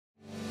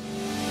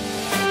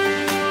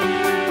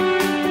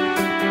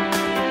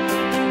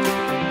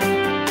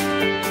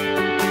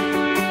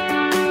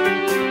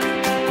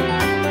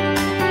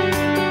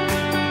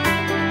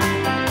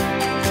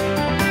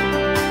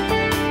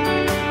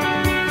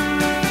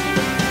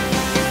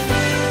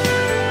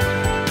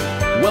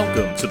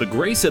to the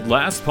Grace at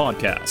Last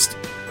podcast.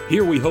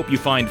 Here we hope you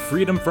find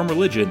freedom from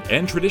religion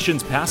and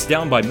traditions passed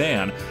down by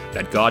man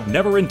that God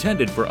never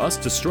intended for us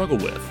to struggle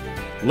with.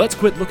 Let's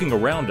quit looking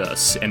around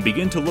us and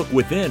begin to look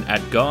within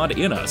at God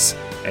in us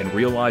and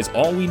realize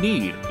all we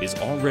need is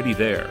already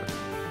there.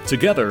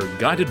 Together,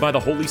 guided by the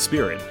Holy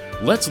Spirit,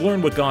 let's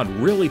learn what God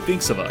really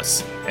thinks of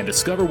us and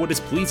discover what is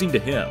pleasing to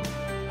Him.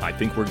 I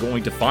think we're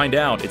going to find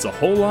out it's a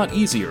whole lot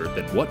easier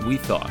than what we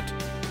thought.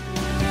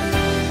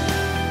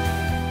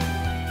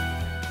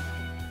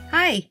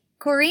 Hi,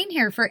 Corrine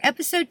here for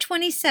episode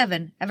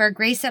 27 of our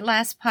Grace at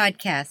Last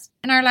podcast.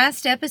 In our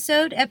last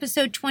episode,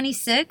 episode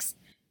 26,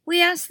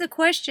 we asked the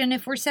question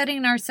if we're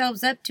setting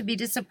ourselves up to be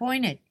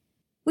disappointed.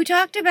 We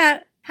talked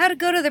about how to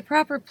go to the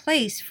proper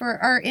place for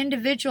our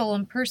individual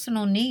and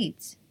personal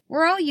needs.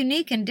 We're all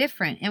unique and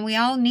different, and we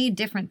all need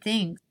different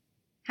things.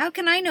 How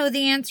can I know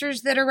the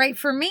answers that are right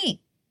for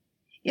me?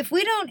 If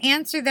we don't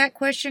answer that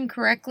question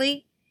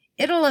correctly,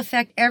 it'll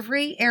affect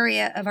every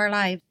area of our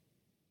lives.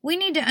 We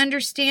need to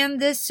understand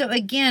this, so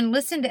again,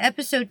 listen to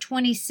episode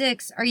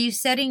 26. Are you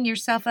setting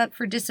yourself up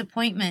for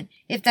disappointment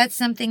if that's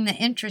something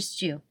that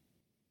interests you?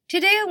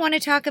 Today I want to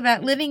talk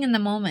about living in the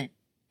moment,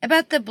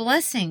 about the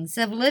blessings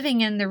of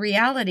living in the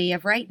reality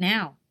of right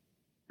now.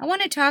 I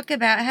want to talk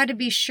about how to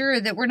be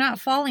sure that we're not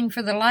falling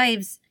for the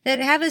lives that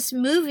have us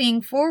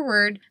moving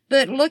forward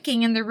but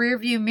looking in the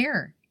rearview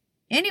mirror.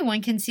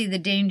 Anyone can see the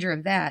danger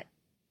of that.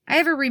 I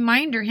have a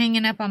reminder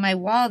hanging up on my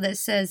wall that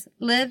says,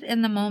 live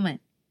in the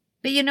moment.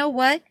 But you know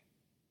what?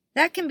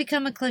 That can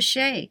become a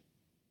cliche.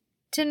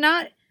 To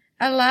not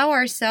allow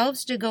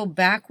ourselves to go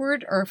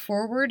backward or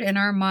forward in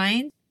our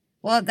minds,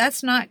 well,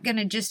 that's not going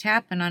to just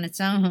happen on its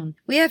own.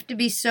 We have to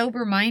be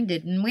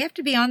sober-minded and we have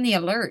to be on the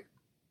alert.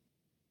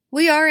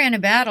 We are in a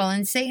battle,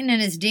 and Satan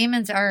and his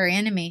demons are our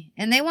enemy,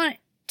 and they want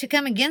to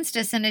come against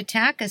us and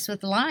attack us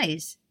with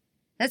lies.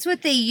 That's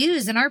what they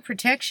use, and our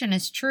protection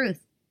is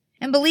truth.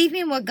 And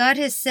believing what God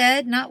has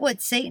said, not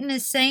what Satan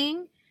is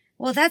saying,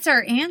 well, that's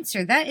our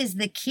answer. That is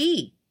the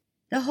key.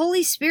 The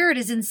Holy Spirit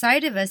is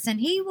inside of us, and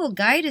He will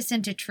guide us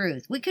into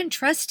truth. We can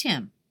trust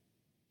Him.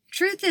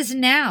 Truth is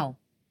now.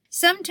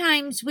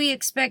 Sometimes we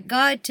expect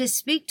God to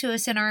speak to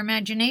us in our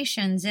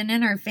imaginations and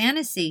in our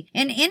fantasy,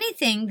 and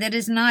anything that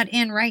is not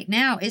in right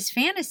now is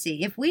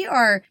fantasy. If we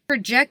are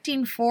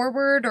projecting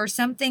forward or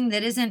something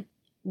that isn't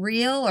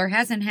real or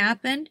hasn't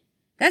happened,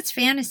 that's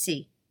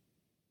fantasy.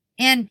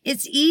 And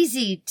it's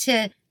easy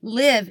to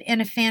live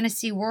in a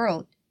fantasy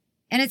world.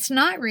 And it's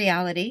not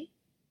reality.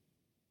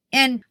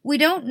 And we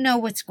don't know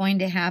what's going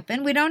to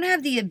happen. We don't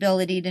have the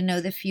ability to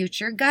know the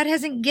future. God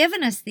hasn't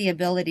given us the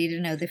ability to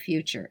know the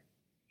future.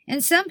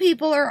 And some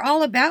people are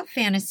all about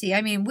fantasy.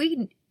 I mean,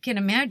 we can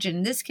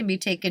imagine this can be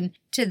taken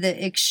to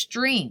the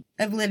extreme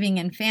of living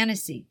in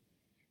fantasy.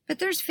 But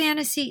there's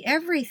fantasy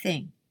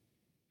everything.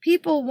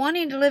 People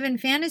wanting to live in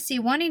fantasy,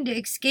 wanting to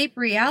escape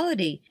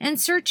reality, and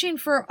searching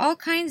for all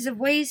kinds of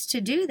ways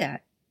to do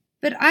that.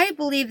 But I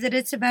believe that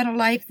it's about a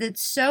life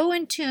that's so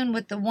in tune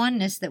with the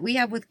oneness that we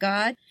have with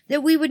God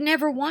that we would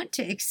never want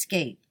to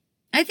escape.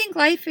 I think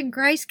life in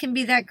Christ can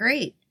be that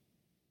great.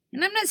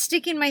 And I'm not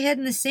sticking my head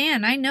in the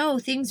sand. I know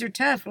things are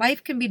tough.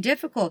 Life can be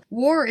difficult.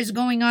 War is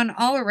going on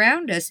all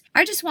around us.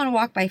 I just want to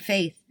walk by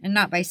faith and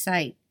not by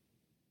sight.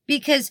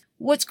 Because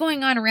what's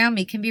going on around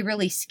me can be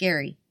really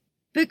scary.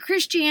 But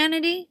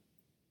Christianity,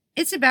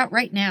 it's about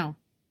right now.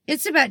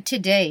 It's about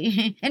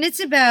today. And it's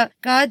about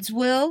God's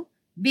will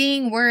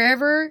being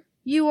wherever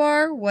you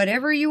are,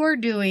 whatever you are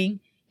doing,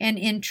 and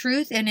in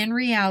truth and in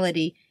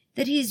reality,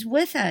 that He's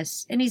with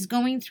us and He's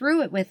going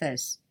through it with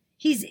us.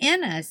 He's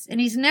in us and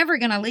He's never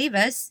going to leave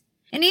us.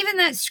 And even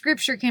that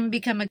scripture can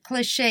become a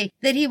cliche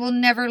that He will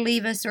never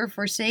leave us or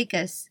forsake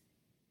us.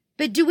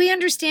 But do we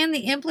understand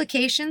the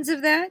implications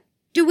of that?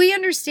 Do we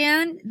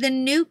understand the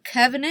new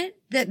covenant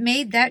that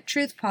made that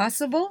truth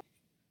possible?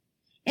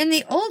 In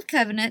the old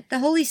covenant, the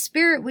Holy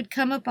Spirit would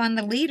come upon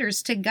the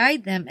leaders to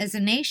guide them as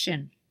a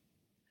nation.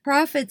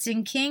 Prophets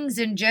and kings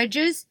and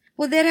judges,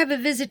 well, they'd have a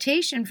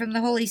visitation from the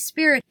Holy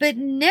Spirit, but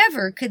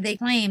never could they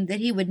claim that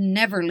He would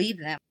never leave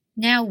them.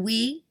 Now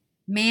we,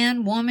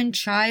 man, woman,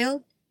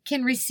 child,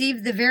 can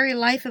receive the very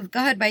life of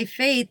God by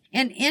faith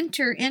and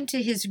enter into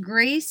His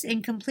grace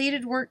and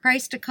completed work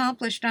Christ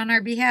accomplished on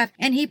our behalf.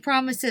 And He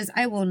promises,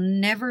 I will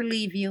never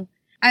leave you.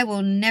 I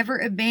will never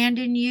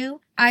abandon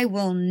you. I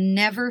will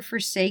never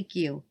forsake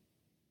you.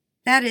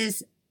 That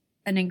is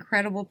an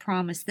incredible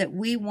promise that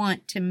we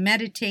want to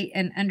meditate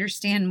and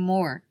understand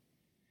more.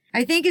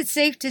 I think it's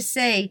safe to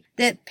say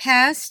that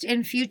past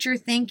and future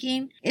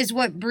thinking is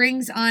what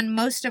brings on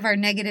most of our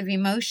negative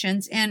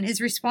emotions and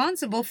is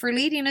responsible for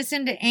leading us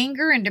into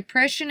anger and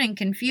depression and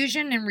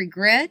confusion and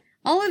regret,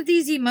 all of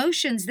these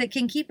emotions that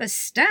can keep us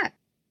stuck.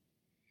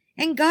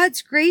 And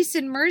God's grace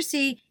and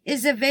mercy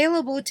is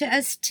available to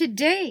us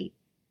today,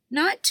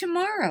 not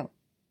tomorrow.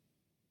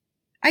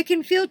 I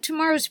can feel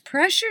tomorrow's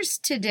pressures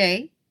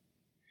today,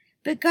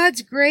 but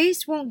God's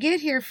grace won't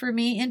get here for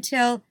me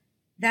until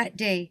that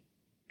day.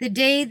 The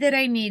day that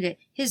I need it.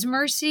 His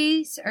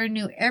mercies are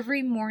new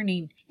every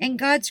morning, and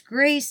God's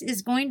grace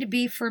is going to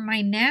be for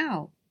my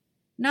now,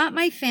 not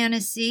my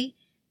fantasy,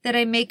 that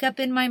I make up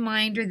in my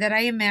mind or that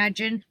I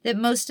imagine that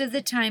most of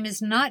the time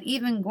is not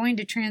even going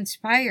to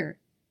transpire.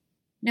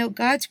 No,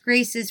 God's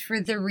grace is for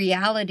the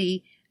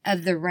reality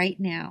of the right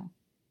now.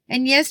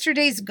 And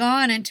yesterday's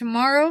gone, and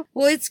tomorrow,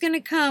 well, it's going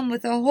to come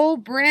with a whole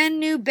brand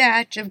new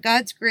batch of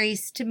God's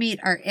grace to meet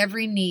our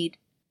every need.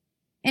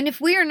 And if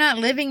we are not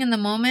living in the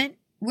moment,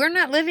 we're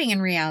not living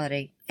in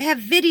reality. We have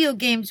video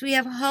games, we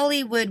have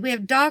Hollywood, we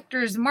have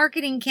doctors,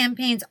 marketing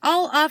campaigns,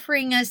 all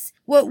offering us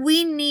what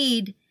we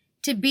need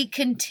to be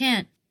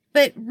content.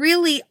 But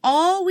really,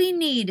 all we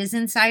need is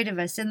inside of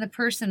us in the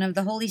person of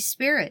the Holy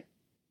Spirit.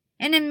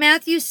 And in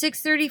Matthew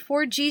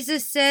 6:34,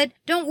 Jesus said,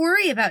 don't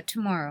worry about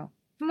tomorrow.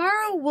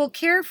 Tomorrow will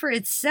care for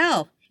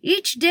itself.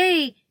 Each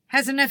day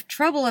has enough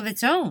trouble of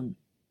its own.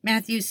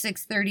 Matthew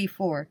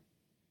 6:34.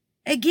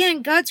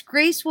 Again, God's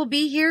grace will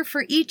be here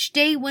for each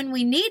day when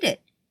we need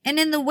it, and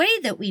in the way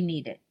that we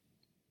need it,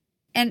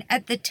 and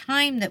at the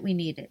time that we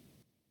need it.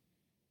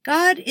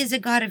 God is a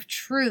God of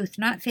truth,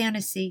 not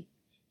fantasy.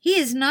 He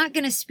is not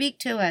going to speak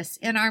to us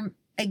in our,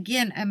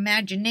 again,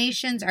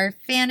 imaginations, our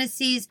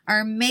fantasies,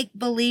 our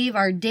make-believe,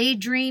 our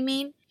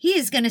daydreaming. He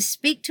is going to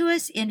speak to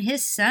us in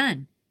His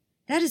Son.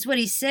 That is what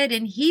He said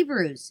in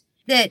Hebrews,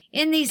 that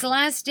in these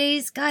last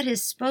days, God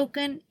has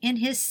spoken in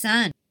His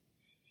Son.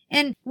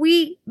 And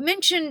we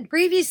mentioned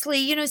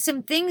previously,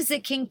 some things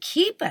that can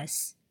keep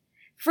us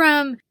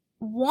from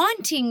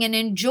wanting and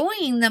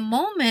enjoying the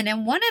moment.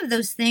 And one of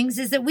those things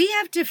is that we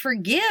have to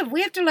forgive.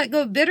 We have to let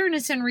go of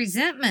bitterness and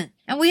resentment.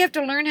 And we have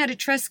to learn how to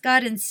trust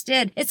God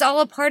instead. It's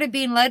all a part of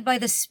being led by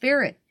the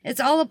Spirit.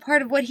 It's all a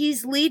part of what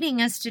He's leading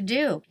us to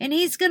do. And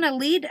He's going to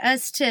lead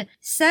us to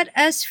set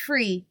us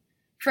free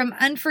from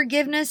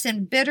unforgiveness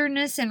and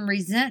bitterness and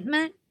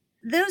resentment.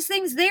 Those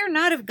things, they are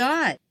not of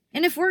God.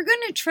 And if we're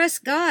going to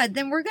trust God,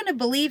 then we're going to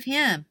believe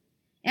Him.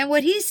 And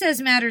what He says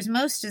matters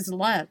most is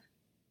love.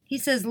 He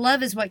says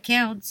love is what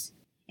counts.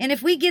 And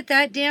if we get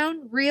that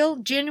down, real,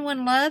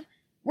 genuine love,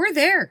 we're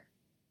there.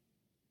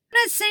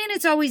 I'm not saying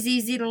it's always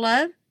easy to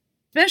love,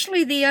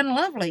 especially the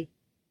unlovely.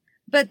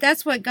 But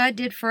that's what God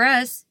did for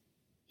us.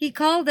 He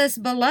called us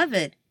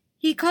beloved.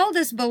 He called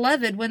us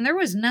beloved when there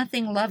was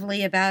nothing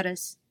lovely about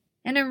us.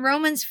 And in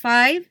Romans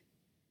 5,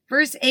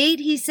 verse 8,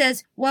 He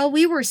says, while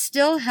we were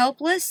still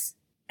helpless,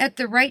 at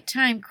the right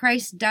time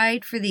Christ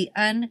died for the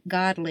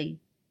ungodly.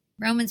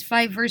 Romans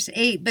 5, verse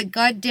 8, but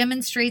God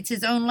demonstrates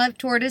His own love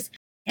toward us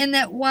in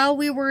that while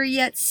we were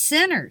yet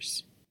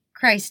sinners,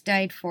 Christ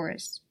died for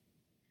us.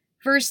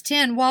 Verse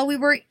 10, while we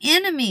were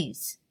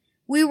enemies,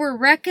 we were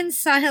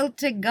reconciled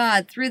to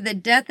God through the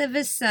death of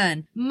His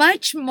Son.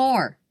 Much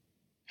more,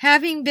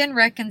 having been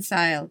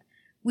reconciled,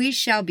 we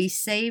shall be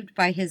saved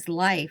by His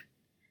life.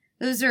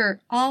 Those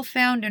are all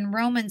found in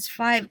Romans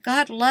 5.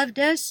 God loved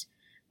us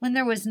when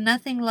there was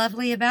nothing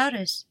lovely about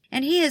us.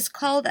 And He has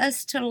called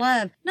us to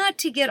love, not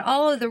to get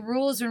all of the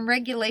rules and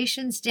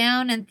regulations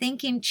down and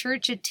thinking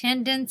church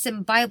attendance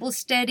and Bible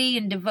study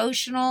and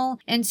devotional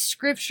and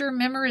scripture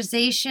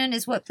memorization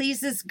is what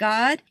pleases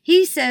God.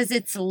 He says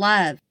it's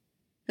love.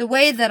 The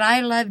way that I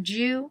loved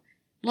you,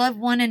 love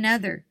one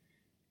another.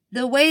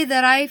 The way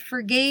that I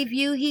forgave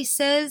you, He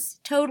says,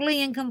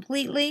 totally and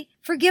completely,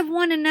 forgive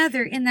one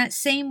another in that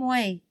same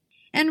way.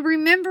 And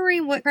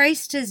remembering what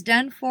Christ has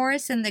done for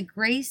us and the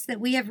grace that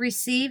we have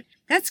received,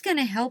 that's going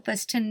to help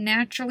us to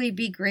naturally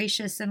be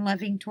gracious and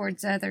loving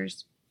towards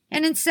others.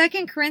 And in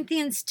 2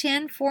 Corinthians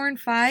 10, 4 and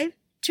 5,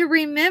 to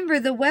remember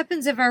the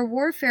weapons of our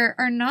warfare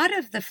are not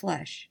of the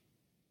flesh,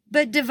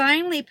 but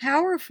divinely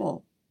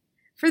powerful.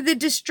 For the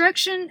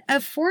destruction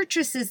of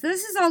fortresses,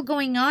 this is all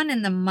going on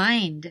in the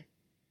mind.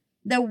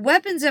 The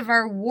weapons of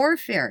our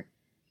warfare,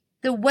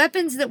 the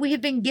weapons that we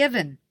have been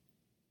given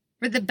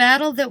for the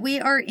battle that we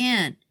are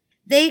in,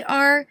 they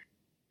are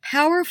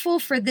powerful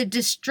for the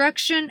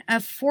destruction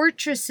of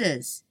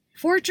fortresses.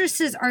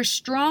 Fortresses are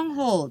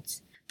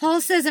strongholds. Paul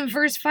says in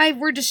verse 5,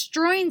 we're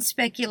destroying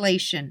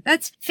speculation.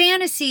 That's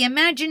fantasy,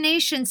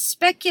 imagination,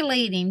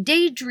 speculating,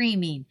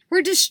 daydreaming.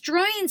 We're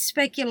destroying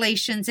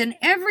speculations and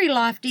every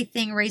lofty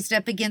thing raised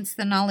up against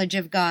the knowledge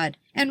of God.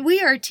 And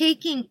we are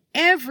taking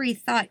every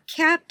thought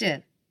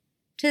captive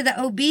to the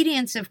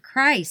obedience of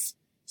Christ.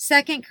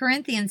 2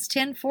 Corinthians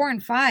 10, 4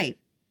 and 5.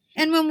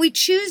 And when we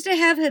choose to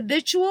have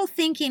habitual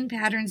thinking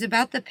patterns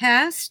about the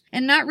past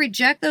and not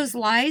reject those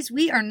lies,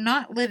 we are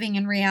not living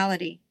in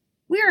reality.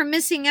 We are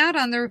missing out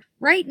on the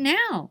right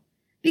now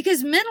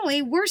because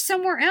mentally we're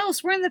somewhere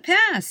else. We're in the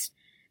past.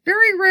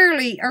 Very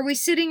rarely are we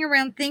sitting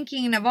around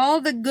thinking of all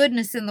the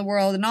goodness in the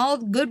world and all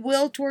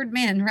goodwill toward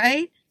men,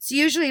 right? It's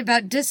usually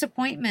about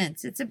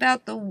disappointments. It's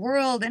about the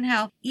world and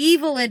how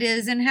evil it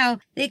is and how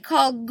they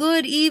call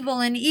good evil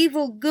and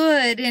evil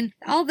good and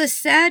all the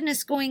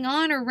sadness going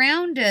on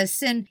around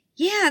us. And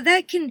yeah,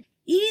 that can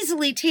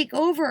easily take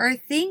over our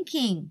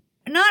thinking.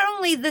 Not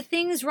only the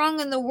things wrong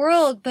in the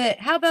world, but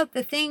how about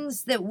the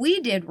things that we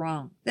did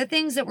wrong? The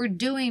things that we're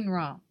doing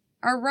wrong,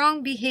 our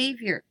wrong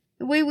behavior,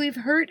 the way we've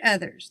hurt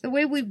others, the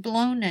way we've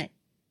blown it.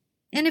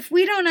 And if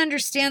we don't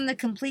understand the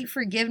complete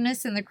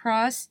forgiveness and the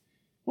cross,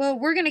 well,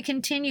 we're going to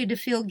continue to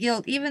feel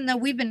guilt, even though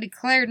we've been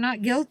declared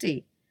not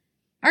guilty.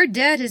 Our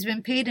debt has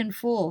been paid in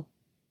full.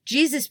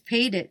 Jesus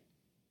paid it.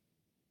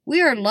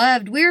 We are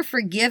loved, we are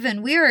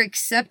forgiven, we are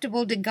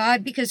acceptable to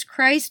God because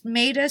Christ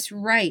made us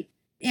right.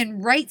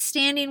 In right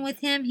standing with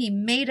Him, He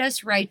made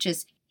us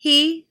righteous.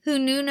 He who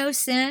knew no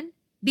sin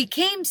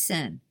became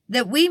sin,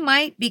 that we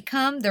might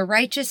become the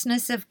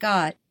righteousness of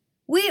God.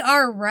 We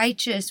are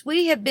righteous.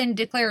 We have been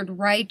declared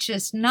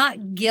righteous,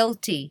 not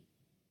guilty.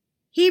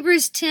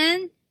 Hebrews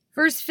 10,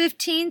 verse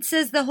 15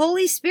 says, the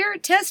Holy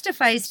Spirit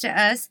testifies to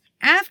us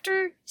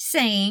after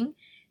saying,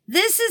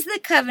 this is the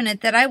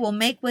covenant that I will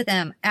make with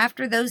them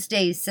after those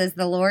days, says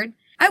the Lord.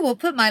 I will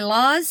put my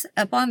laws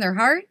upon their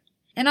heart,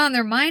 and on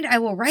their mind I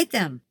will write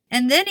them.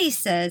 And then He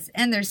says,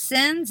 and their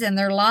sins and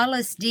their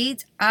lawless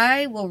deeds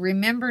I will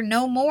remember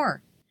no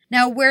more.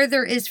 Now where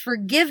there is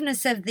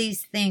forgiveness of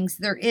these things,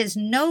 there is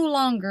no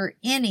longer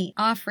any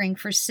offering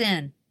for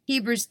sin.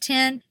 Hebrews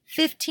 10,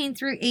 15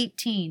 through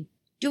 18.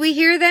 Do we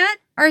hear that?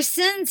 Our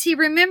sins He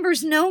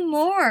remembers no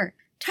more.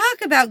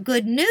 Talk about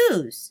good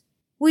news.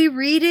 We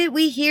read it,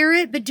 we hear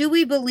it, but do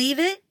we believe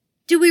it?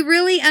 Do we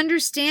really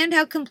understand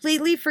how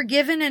completely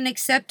forgiven and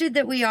accepted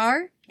that we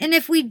are? And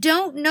if we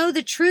don't know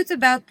the truth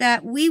about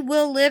that, we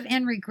will live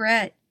in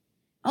regret.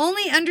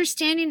 Only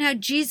understanding how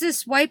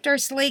Jesus wiped our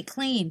slate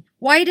clean,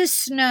 white as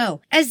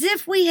snow, as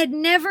if we had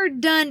never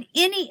done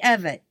any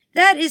of it.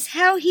 That is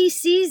how He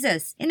sees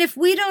us. And if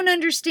we don't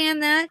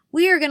understand that,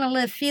 we are going to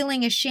live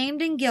feeling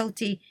ashamed and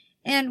guilty.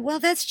 And, well,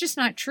 that's just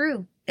not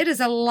true. It is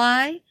a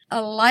lie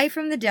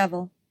from the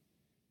devil.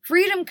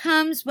 Freedom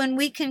comes when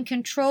we can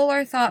control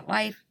our thought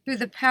life through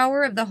the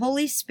power of the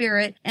Holy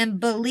Spirit and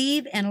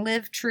believe and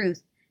live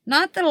truth,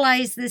 not the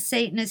lies that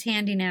Satan is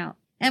handing out.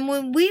 And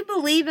when we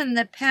believe in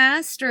the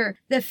past or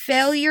the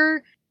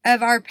failure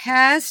of our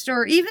past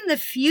or even the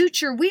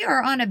future, we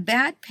are on a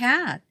bad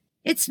path.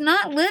 It's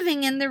not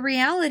living in the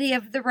reality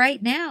of the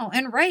right now,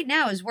 and right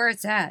now is where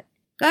it's at.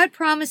 God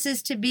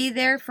promises to be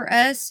there for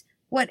us,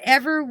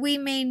 whatever we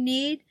may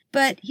need,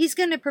 but He's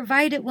going to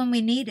provide it when we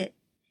need it.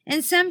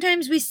 And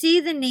sometimes we see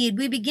the need,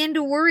 we begin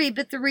to worry,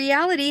 but the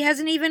reality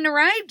hasn't even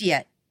arrived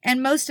yet,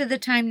 and most of the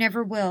time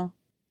never will.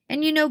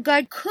 And you know,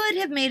 God could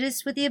have made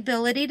us with the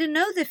ability to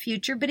know the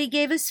future, but He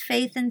gave us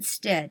faith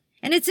instead.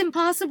 And it's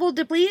impossible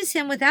to please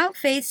Him without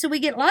faith, so we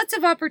get lots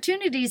of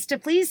opportunities to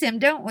please Him,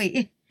 don't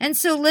we? And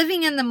so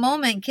living in the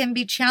moment can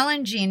be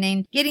challenging,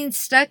 and getting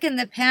stuck in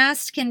the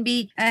past can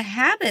be a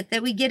habit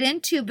that we get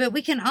into, but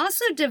we can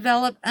also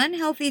develop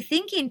unhealthy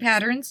thinking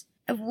patterns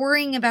of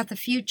worrying about the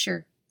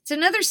future. It's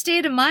another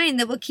state of mind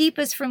that will keep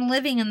us from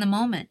living in the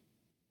moment.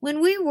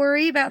 When we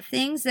worry about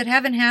things that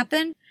haven't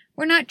happened,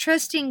 we're not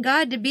trusting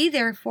God to be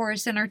there for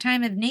us in our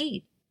time of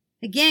need.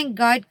 Again,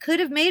 God could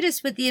have made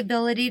us with the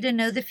ability to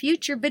know the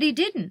future, but He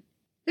didn't.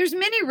 There's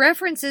many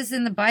references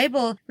in the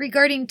Bible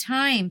regarding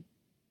time,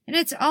 and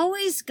it's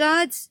always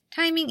God's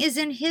timing is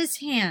in His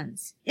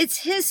hands. It's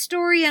His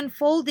story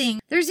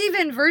unfolding. There's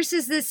even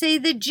verses that say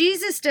that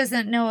Jesus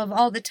doesn't know of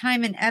all the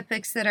time and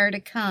epochs that are to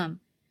come.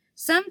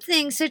 Some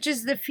things, such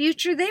as the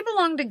future, they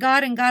belong to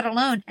God and God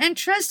alone, and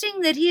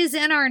trusting that He is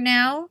in our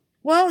now,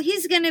 well,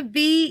 He's going to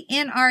be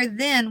in our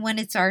then when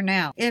it's our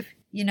now, if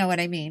you know what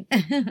I mean.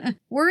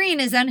 Worrying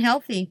is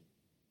unhealthy.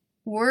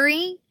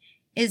 Worry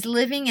is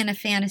living in a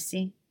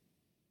fantasy.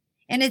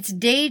 And it's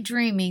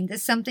daydreaming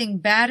that something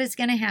bad is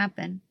going to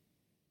happen.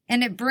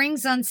 And it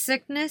brings on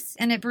sickness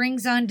and it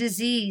brings on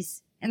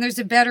disease. And there's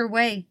a better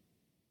way.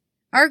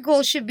 Our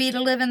goal should be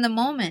to live in the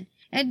moment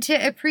and to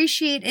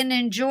appreciate and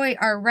enjoy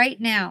our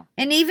right now.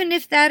 And even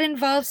if that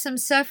involves some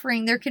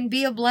suffering, there can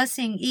be a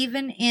blessing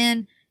even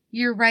in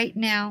your right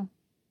now.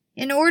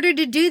 In order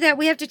to do that,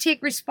 we have to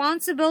take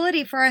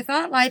responsibility for our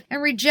thought life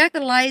and reject the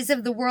lies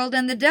of the world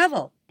and the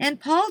devil. And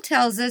Paul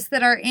tells us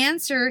that our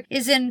answer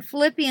is in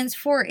Philippians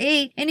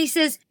 4:8. And he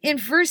says in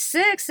verse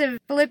 6 of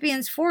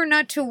Philippians 4,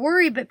 not to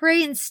worry, but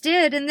pray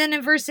instead. And then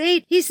in verse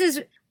 8, he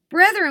says,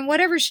 brethren,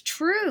 whatever's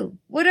true,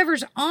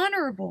 whatever's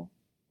honorable,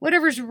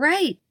 whatever's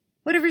right,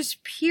 whatever's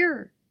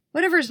pure,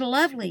 whatever's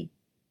lovely,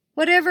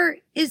 whatever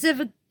is of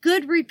a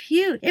good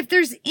repute, if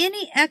there's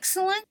any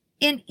excellence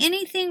in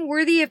anything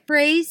worthy of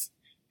praise,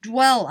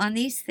 dwell on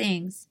these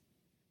things.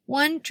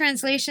 One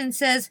translation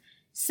says,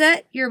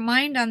 set your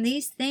mind on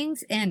these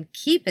things and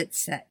keep it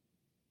set.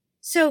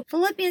 So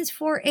Philippians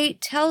 4:8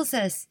 tells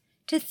us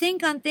to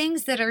think on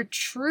things that are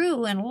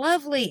true and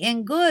lovely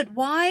and good.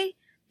 Why?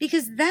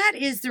 Because that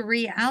is the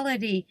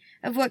reality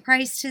of what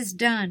Christ has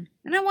done.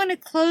 And I want to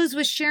close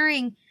with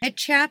sharing a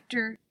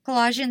chapter,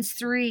 Colossians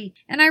 3.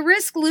 And I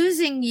risk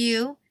losing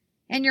you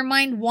and your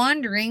mind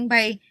wandering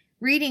by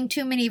reading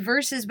too many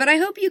verses, but I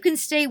hope you can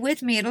stay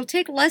with me. It'll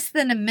take less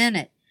than a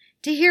minute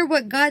to hear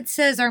what God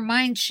says our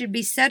minds should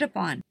be set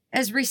upon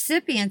as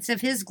recipients of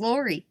His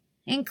glory.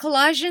 In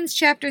Colossians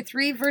chapter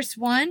 3, verse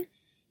 1,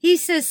 he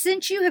says,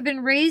 since you have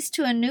been raised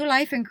to a new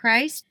life in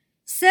Christ,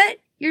 set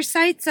your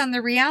sights on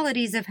the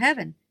realities of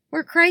heaven,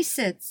 where Christ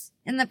sits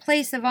in the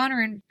place of honor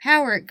and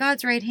power at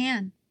God's right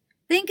hand.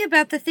 Think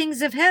about the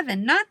things of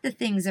heaven, not the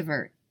things of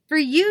earth. For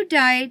you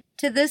died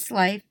to this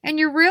life, and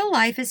your real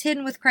life is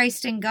hidden with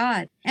Christ in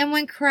God. And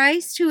when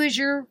Christ, who is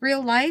your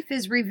real life,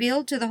 is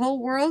revealed to the whole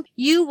world,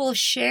 you will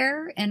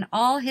share in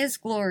all his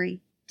glory.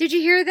 Did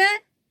you hear that?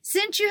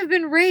 Since you have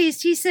been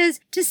raised, he says,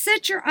 to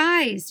set your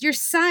eyes, your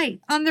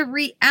sight, on the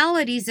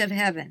realities of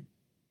heaven.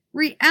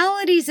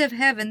 Realities of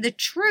heaven, the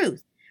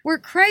truth, where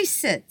Christ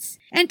sits,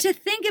 and to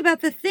think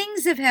about the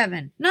things of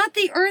heaven, not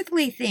the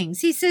earthly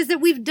things. He says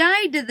that we've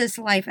died to this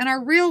life, and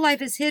our real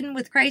life is hidden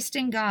with Christ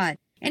in God.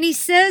 And he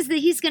says that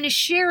he's going to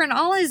share in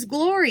all his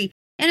glory.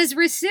 And as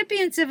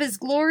recipients of his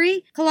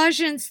glory,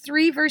 Colossians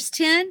 3 verse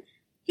 10,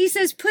 he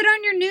says, put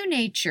on your new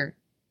nature.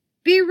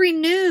 Be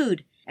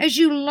renewed as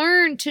you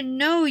learn to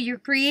know your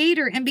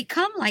Creator and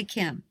become like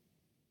him.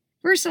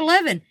 Verse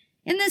 11,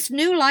 in this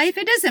new life,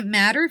 it doesn't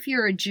matter if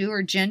you're a Jew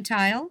or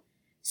Gentile,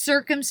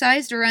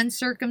 circumcised or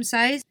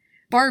uncircumcised,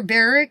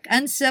 barbaric,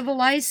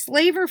 uncivilized,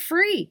 slave or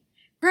free.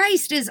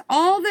 Christ is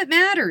all that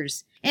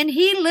matters, and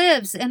he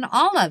lives in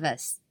all of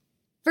us.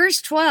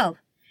 Verse 12,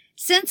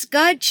 since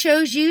God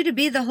chose you to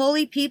be the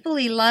holy people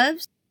he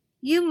loves,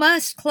 you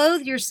must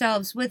clothe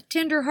yourselves with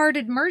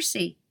tender-hearted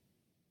mercy,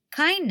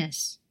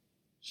 kindness,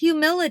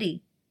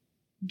 humility,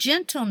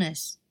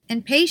 gentleness,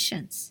 and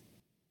patience.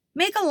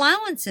 Make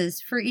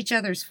allowances for each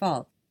other's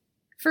fault.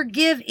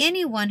 Forgive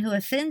anyone who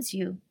offends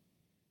you.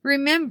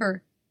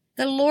 Remember,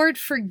 the Lord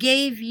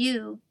forgave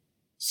you,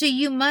 so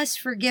you must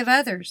forgive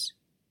others.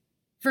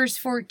 Verse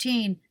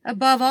 14,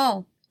 above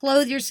all,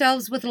 clothe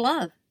yourselves with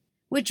love,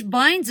 which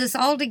binds us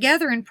all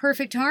together in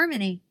perfect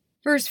harmony.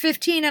 Verse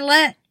 15,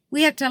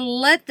 we have to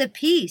let the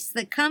peace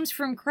that comes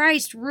from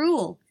Christ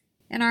rule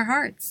in our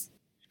hearts.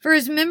 For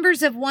as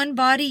members of one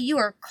body, you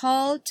are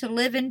called to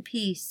live in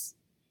peace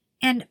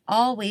and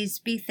always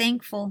be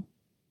thankful.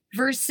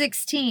 Verse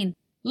 16,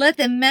 let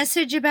the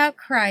message about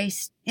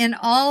Christ in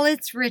all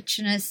its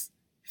richness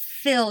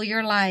fill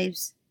your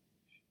lives.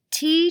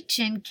 Teach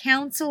and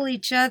counsel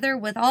each other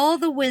with all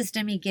the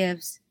wisdom he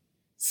gives.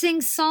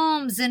 Sing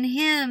psalms and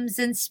hymns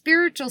and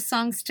spiritual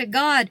songs to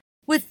God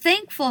with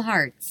thankful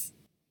hearts.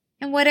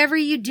 And whatever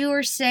you do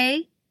or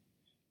say,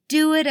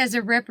 do it as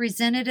a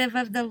representative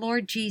of the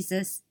Lord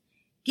Jesus,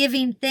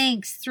 giving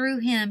thanks through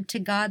him to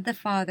God the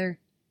Father.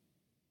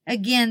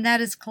 Again,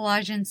 that is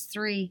Colossians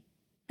 3.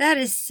 That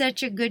is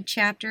such a good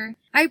chapter.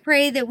 I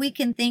pray that we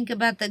can think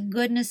about the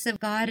goodness of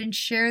God and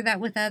share that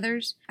with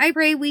others. I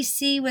pray we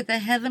see with a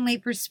heavenly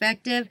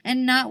perspective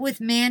and not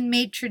with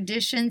man-made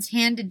traditions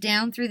handed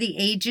down through the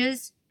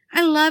ages.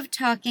 I love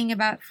talking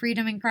about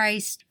freedom in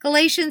Christ.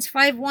 Galatians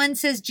 5:1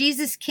 says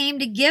Jesus came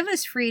to give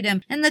us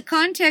freedom, and the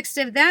context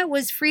of that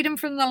was freedom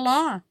from the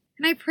law.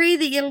 And I pray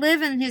that you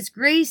live in his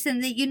grace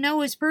and that you know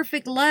his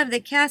perfect love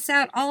that casts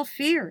out all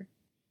fear.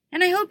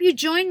 And I hope you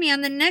join me on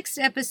the next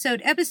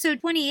episode,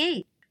 episode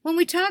 28. When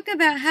we talk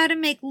about how to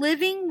make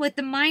living with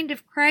the mind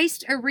of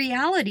Christ a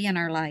reality in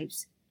our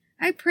lives.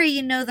 I pray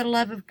you know the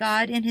love of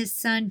God in his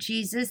Son,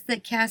 Jesus,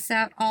 that casts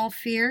out all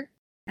fear.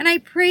 And I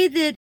pray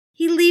that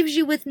he leaves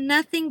you with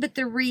nothing but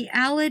the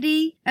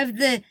reality of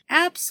the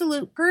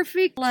absolute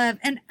perfect love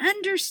and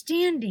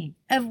understanding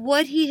of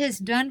what he has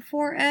done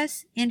for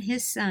us in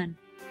his Son.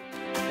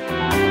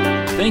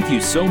 Thank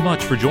you so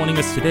much for joining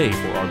us today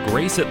for our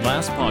Grace at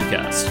Last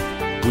podcast.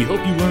 We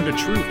hope you learned a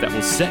truth that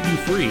will set you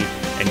free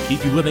and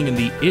keep you living in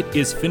the "it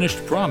is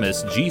finished"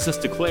 promise Jesus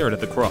declared at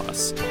the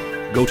cross.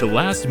 Go to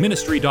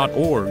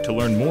lastministry.org to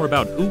learn more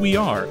about who we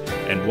are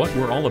and what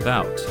we're all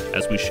about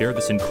as we share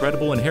this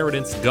incredible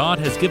inheritance God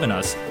has given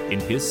us in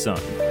his Son.